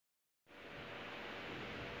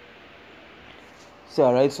So,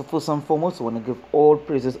 alright, so first and foremost, I want to give all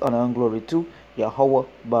praises, honor, and glory to Yahweh,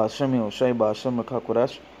 Ba'ashemi, Oshai, Ba'ashemi,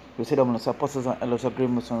 Kakodash. We say that when the apostles and elders of great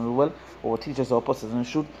mercy and well, our teachers are apostles in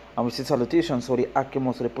truth, and we say salutations for the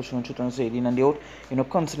Akemos, the pushing and truth and say in and the out.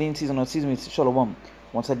 Constantly in season or season with Shalom.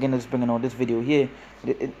 Once again, let's bring out this video here.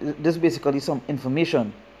 This is basically some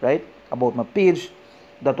information, right, about my page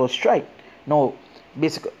that was strike. Now,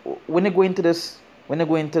 basically, when I go into this,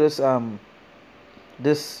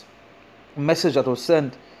 this message that was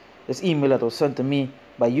sent, this email that was sent to me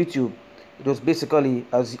by YouTube, it was basically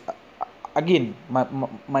as again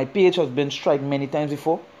my page has been struck many times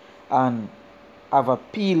before, and I've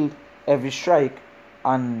appealed every strike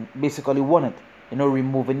and basically won it.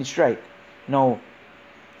 Removing the strike. Now,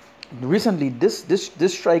 recently this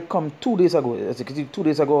strike come 2 days ago. As you can see, 2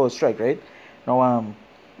 days ago was strike, right? Now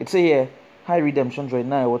it's a here. Hi Redemptions, right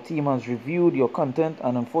now our team has reviewed your content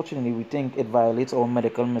and unfortunately we think it violates our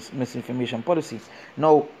medical misinformation policy.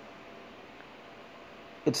 Now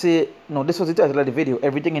it's a no, this was the title of the video.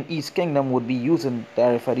 Everything in East Kingdom would be using the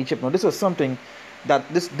RFID chip. Now this was something that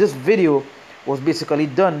this video was basically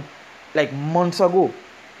done like months ago.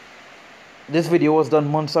 This video was done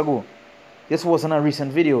months ago. This wasn't a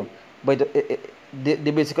recent video, but they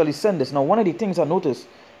basically send this. Now one of the things I noticed,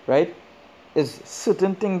 right, is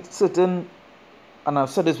certain, and I've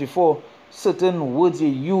said this before, certain words you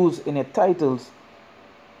use in your titles,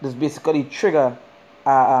 this basically trigger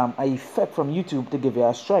a effect from YouTube to give you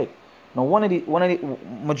a strike. Now one of the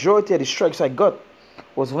majority of the strikes I got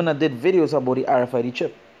was when I did videos about the RFID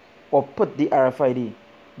chip, or put the RFID,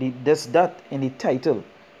 that in the title,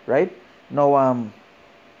 right? Now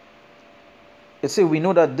let's say we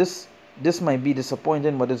know that this might be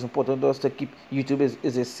disappointing, but it's important to us to keep YouTube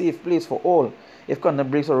is a safe place for all. If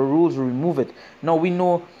content breaks our rules, we remove it. Now we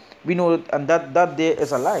know, and that there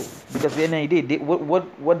is a lie, because at the end of the day,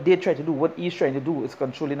 what they try to do, what he's trying to do, is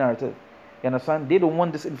control the narrative. You understand? They don't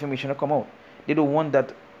want this information to come out. They don't want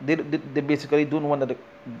that. They basically don't want that.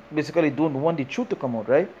 Basically, don't want the truth to come out,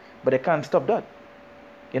 right? But they can't stop that.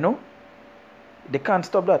 They can't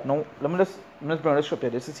stop that. Now let's bring this scripture.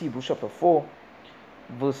 This is Hebrews chapter 4.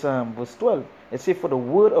 Verse 12. It says, for the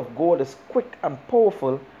word of God is quick and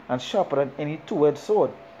powerful and sharper than any two-edged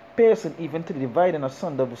sword, piercing even to the dividing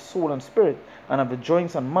asunder of the soul and spirit, and of the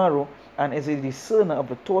joints and marrow, and is a discerner of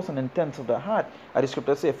the thoughts and intents of the heart. As the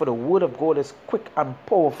scripture says, for the word of God is quick and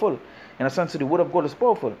powerful. In a sense, the word of God is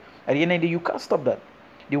powerful. At the end of the day, you can't stop that.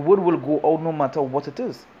 The word will go out no matter what it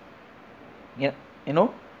is.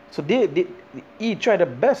 So he tried the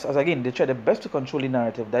best, as again, they tried the best to control the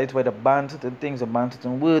narrative. That is why they ban certain things, they ban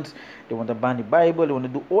certain words, they want to ban the Bible, they want to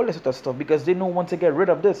do all this sort of stuff, because they know once they get rid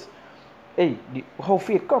of this, hey, how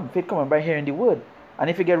faith come by hearing the word. And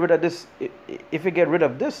if you get rid of this, you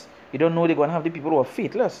don't know they're going to have the people who are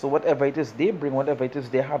faithless. So whatever it is they bring, whatever it is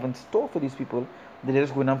they have in store for these people, they're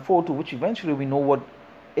just going to fall to, which eventually we know what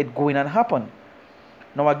it going to happen.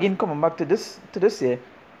 Now again, coming back to this here,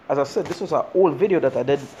 as I said, this was an old video that I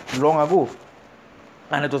did long ago,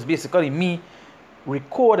 and it was basically me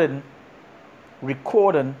recording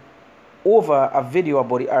over a video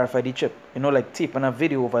about the RFID chip. Like taping a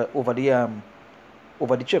video over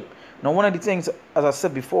the chip. Now, one of the things, as I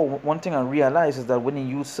said before, one thing I realized is that when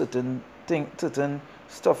you use certain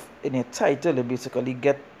stuff in a title, you basically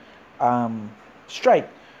get strike.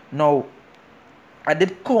 Now, I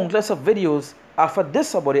did countless of videos after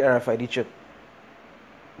this about the RFID chip,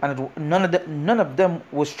 and none of them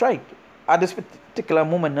was strike. At this particular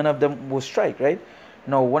moment, none of them was strike, right?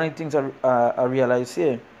 Now, one of the things I realized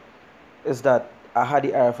here is that I had the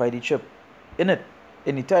RFID chip in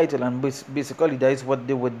the title, and basically that is what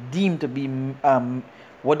they would deem to be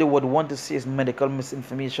what they would want to say is medical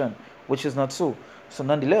misinformation, which is not so. So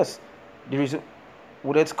nonetheless, the reason,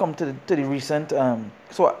 well, let's come to the recent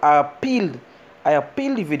so I appealed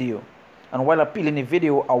the video, and while appealing the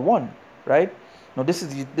video, I won, right? Now this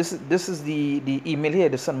is the email here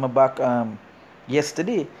they sent me back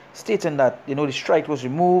yesterday, stating that the strike was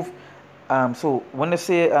removed. So when they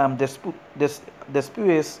say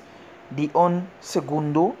después de un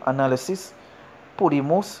segundo análisis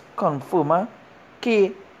podemos confirmar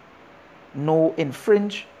que no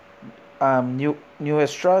infringe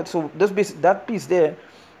nuestra. So that piece there,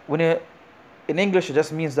 in English, it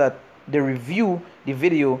just means that they review the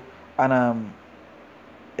video, and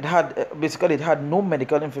it had no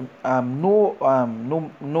medical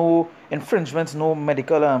no infringements, no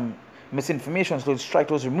medical misinformation. So the strike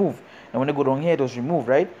was removed, and when they go down here, it was removed,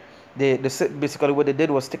 right? They basically what they did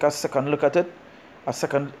was take a second look at it, a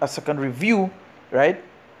second review, right?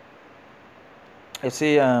 I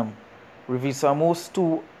say revisamos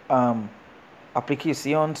tu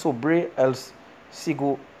aplicación sobre el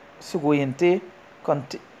sigo, siguiente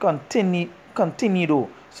continuo.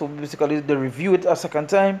 So basically they review it a second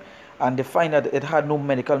time and they find that it had no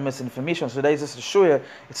medical misinformation. So that is just to show you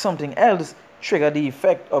it's something else triggered the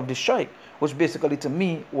effect of the strike, which basically to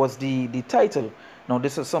me was the title. Now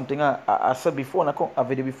this is something I said before in a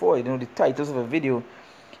video before. You know, the titles of a video,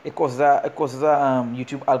 it causes a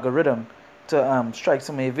YouTube algorithm to strike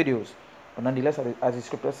some of your videos. But nonetheless, as the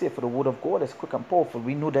scripture says, for the word of God is quick and powerful.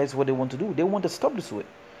 We know that's what they want to do. They want to stop this way.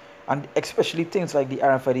 And especially things like the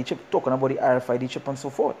RFID chip, talking about the RFID chip and so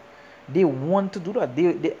forth. They want to do that.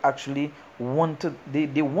 They actually want to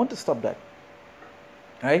they want to stop that.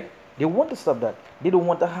 Right? They want to stop that. They don't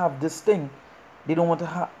want to have this thing. They don't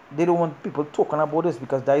want people talking about this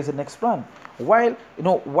because that is the next plan. While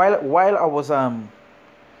I was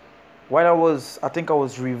I think I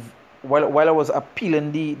was while I was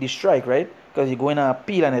appealing the strike, right? Because you're going to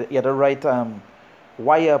appeal and you had the right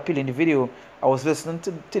while you're appealing the video, I was listening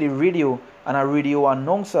to the radio and a radio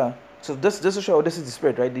announcer. So this to show this is the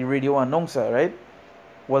spirit, right? The radio announcer, right?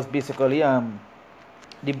 Was basically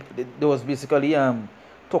they was basically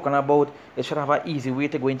talking about they should have an easy way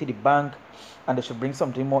to go into the bank and they should bring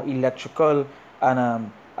something more electrical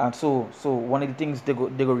and so one of the things they go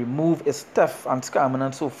remove is theft and scamming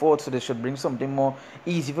and so forth. So they should bring something more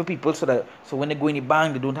easy for people so when they go in the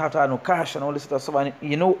bank they don't have to have no cash and all this stuff. So and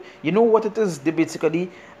you know what it is they basically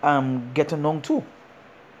get along too.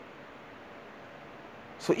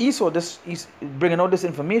 So Esau this is bringing all this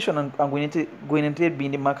information and going into it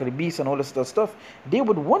being the mark of the beast and all this stuff. They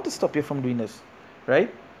would want to stop you from doing this,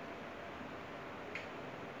 right?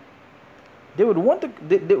 They would want to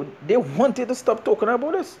they wanted to stop talking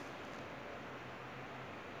about this,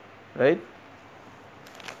 right?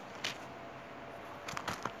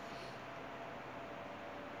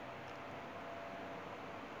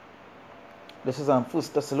 This is 1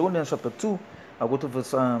 Thessalonians chapter 2. I go to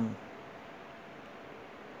verse I'm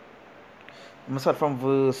gonna start from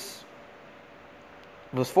verse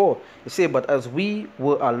 4. It says, but as we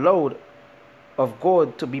were allowed of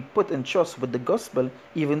God to be put in trust with the gospel,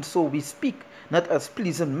 even so we speak, not as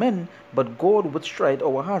pleasing men, but God which tried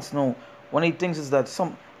our hearts. Now, one of the things is that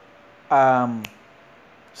some of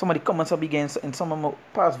the comments I began in some of my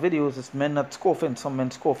past videos is men not scoffing, some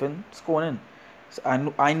men scoffing, scorning. So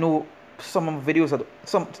I know some of the videos that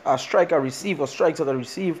some a strike I receive or strikes that I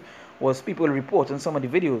receive was people reporting some of the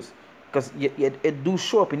videos because it do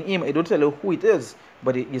show up in email. It don't tell you who it is,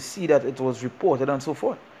 but you see that it was reported and so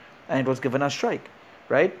forth, and it was given a strike,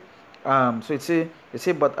 right? So it say,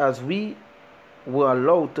 but as we were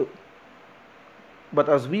allowed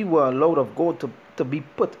of God to be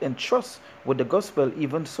put in trust with the gospel,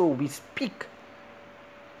 even so we speak.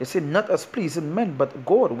 It said, not as pleasing men, but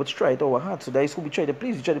God which tried our hearts. So that is who we try to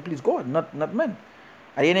please. We try to please God, not men.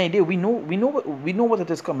 At the end of the day, we know what it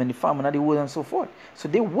is coming, the famine and the word and so forth. So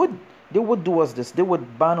they would do us this. They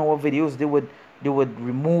would ban our videos. They would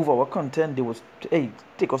remove our content. They would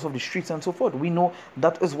take us off the streets and so forth. We know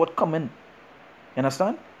that is what coming. You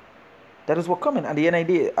understand? That is what coming. At the end of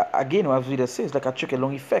the day, again, as we just say, it's like a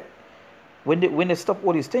trickle-down effect. When they stop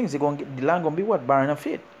all these things, the land gonna be what? Barren of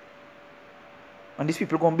faith. And these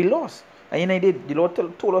people are going to be lost. And the Lord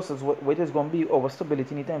told us what it is going to be our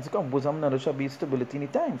stability in the times to come. Wisdom and knowledge shall be stability in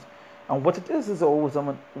the times. And what it is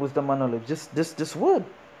our wisdom and knowledge. Just this word.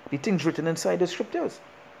 The things written inside the scriptures.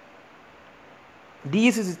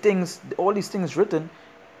 These is the things, all these things written,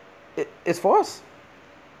 it's for us.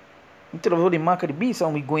 Instead of how they mark the beast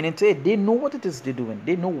and we going into it, they know what it is they're doing.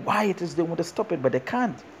 They know why it is they want to stop it, but they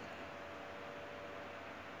can't.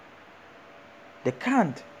 They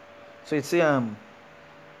can't. So it's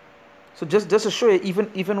so just to show you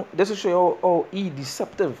even just to show you how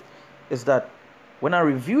deceptive is that when I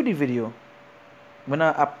review the video, when I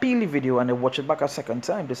appeal the video and I watch it back a second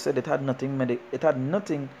time, they said it had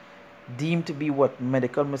nothing deemed to be what?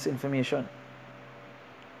 Medical misinformation.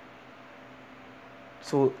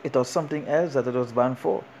 So it was something else that it was banned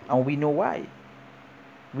for, and we know why.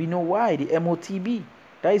 We know why. The MOTB.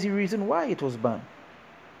 That is the reason why it was banned.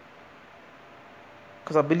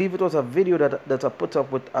 Because I believe it was a video that I put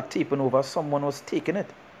up with a taping over. Someone was taking it,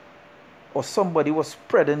 or somebody was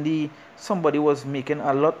spreading somebody was making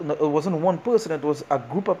a lot. It wasn't one person, it was a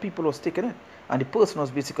group of people was taking it, and the person was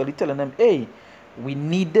basically telling them, hey, we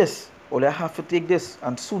need this, or I have to take this,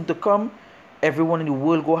 and soon to come everyone in the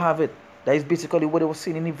world go have it. That is basically what they was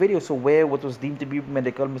saying in the video. So where what was deemed to be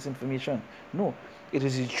medical misinformation? No, it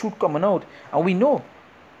is the truth coming out, and we know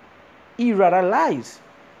he rather lies.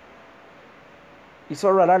 It's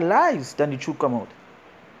all rather lies than the truth come out.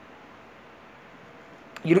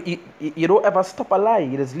 You don't ever stop a lie.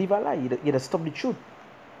 You just leave a lie. You just stop the truth.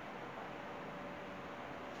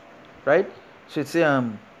 right? So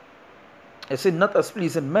it's not as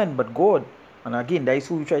pleasing men, but God. And again, that is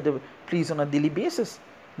who we try to please on a daily basis,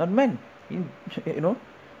 not men. You, you know,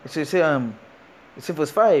 it's in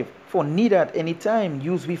verse 5. For neither at any time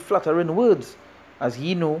use we flattering words, as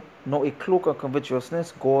ye know, nor a cloak of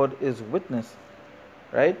covetousness. God is witness,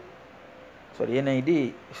 right? So at the end of the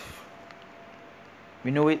day,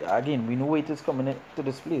 we know it again. We know it is coming to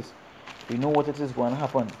this place. We know what it is going to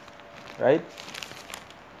happen, right?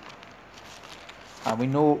 And we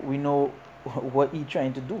know what he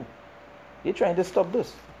trying to do. They're trying to stop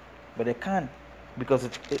this, but they can't because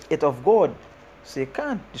it's of God. So they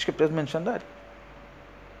can't. The scriptures mention that.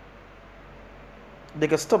 They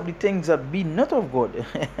can stop the things that be not of God.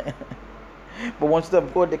 But once they're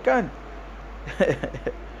of God, they can't.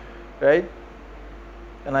 Right?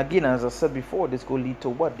 And again, as I said before, this will lead to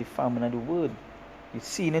what? The famine of the word. You've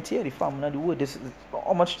seen it here, the famine of the word. This is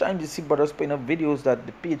how much time you see brothers putting up videos that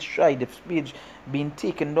the page tried, the page being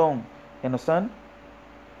taken down. You understand?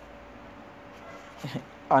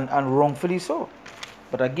 and wrongfully so.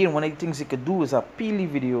 But again, one of the things you could do is appeal the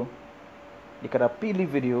video. You could appeal the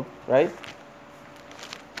video, right?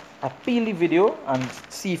 Appeal the video and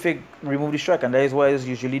see if it remove the strike, and that is what I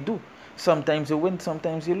usually do. Sometimes you win,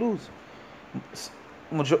 sometimes you lose.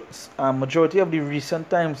 Majority of the recent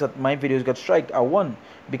times that my videos got striked, I won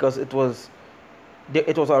because it was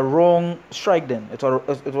a wrong strike. Then it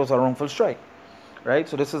was a wrongful strike, right?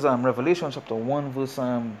 So this is Revelation chapter 1 verse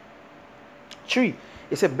 3.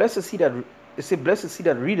 It said, blessed is he that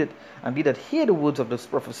readeth, and they that hear the words of this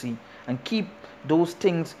prophecy, and keep those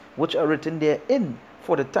things which are written therein,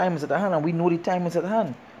 for the time is at hand. And we know the time is at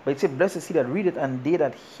hand. But it said, blessed is he that readeth, and they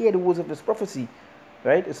that hear the words of this prophecy.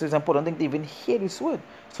 Right? It's an important thing to even hear this word.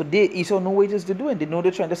 So Esau know what it is to do, and they know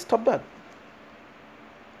they're trying to stop that.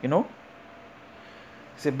 You know?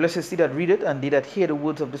 It said, blessed is he that readeth, and they that hear the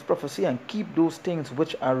words of this prophecy, and keep those things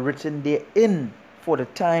which are written therein, for the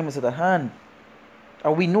time is at hand.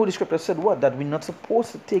 And we know the scripture said what? That we're not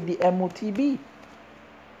supposed to take the MOTB.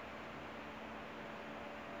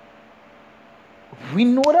 We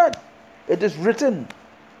know that. It is written.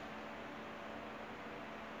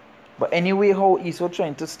 But anyway, how Esau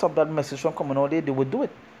trying to stop that message from coming out there, they would do it.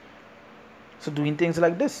 So doing things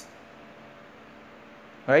like this.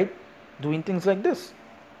 Right? Doing things like this.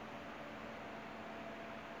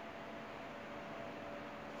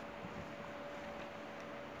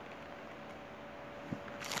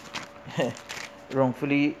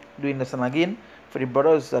 Wrongfully doing this. And again, for the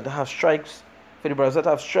brothers that have strikes, the brothers that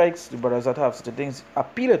have such things,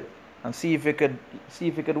 appeal it and see if it could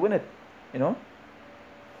win it. You know?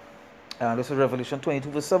 This is Revelation 22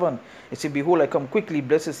 verse 7. It says, behold, I come quickly,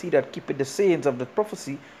 blessed is he that keepeth the sayings of the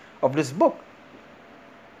prophecy of this book.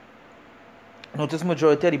 Notice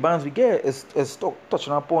majority of the bands we get is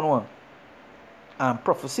touching upon one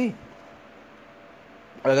prophecy.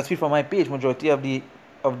 I can speak from my page, majority of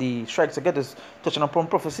the strikes I get is touching upon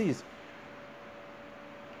prophecies.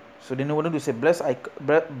 So they know what to do. Say,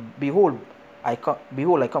 behold, I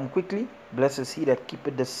come quickly, blessed is he that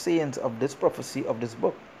keepeth the sayings of this prophecy of this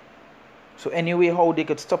book. So anyway, how they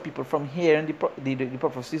could stop people from hearing the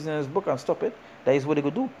prophecies in this book and stop it, that is what they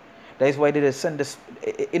could do. That is why they send this.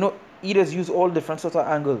 You know, leaders use all different sorts of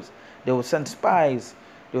angles. They will send spies.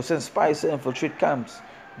 They will send spies to infiltrate camps.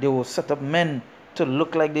 They will set up men to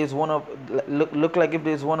look like there's look like if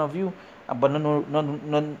there's one of you, but not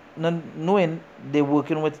knowing they're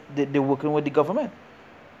working with the government.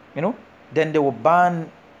 You know, then they will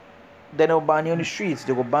ban. Then they will ban you on the streets.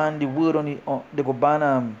 They will ban the word on the. They will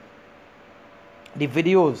ban the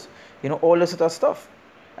videos, you know, all this sort of stuff.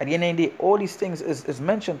 At the end of the day, all these things is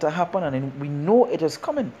mentioned to happen, and we know it is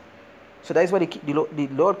coming. So that is why the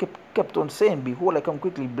Lord kept on saying, behold, I come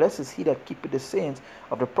quickly, blessed is he that keepeth the sayings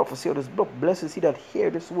of the prophecy of this book. Blessed is he that hear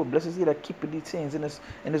this word. Blessed is he that keepeth these sayings in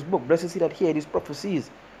this book. Blessed is he that hear these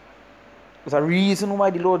prophecies. There's a reason why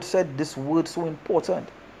the Lord said this word so important,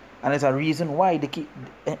 and there's a reason why they keep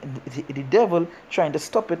the devil trying to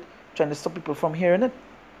stop people from hearing it.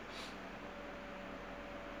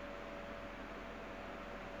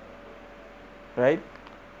 Right?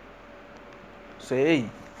 So hey,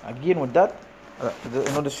 again with that,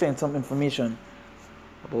 I'm just sharing some information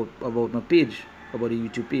about my page, about the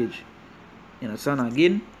YouTube page. You know, son,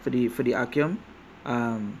 again for the Akim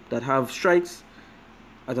that have strikes,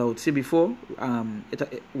 as I would say before,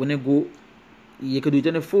 when you go, you can do it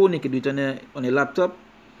on the phone, you can do it on a laptop.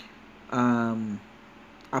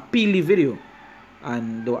 Appeal the video,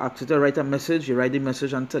 and they'll ask you to write a message. You write the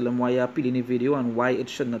message and tell them why you're appealing the video and why it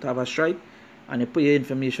should not have a strike. And you put your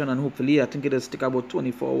information, and hopefully I think it'll take about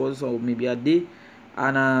 24 hours or maybe a day,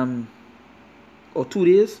 and or 2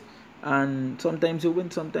 days, and sometimes you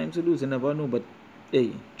win, sometimes you lose. You never know, but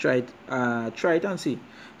hey, try it and see.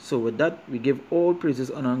 So with that, we give all praises,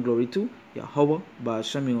 honor, and glory to Yahweh,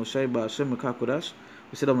 Ba'ashami Oshai, Ba'ashami Kakodash.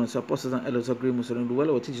 We say that when the apostles and elders agree, Muslim do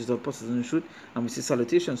well, our teachers of apostles in the truth, and we say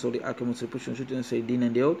salutations, so the Akamus push and shoot and say din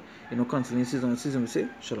and the out. Constantly season on season, we say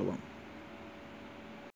Shalom.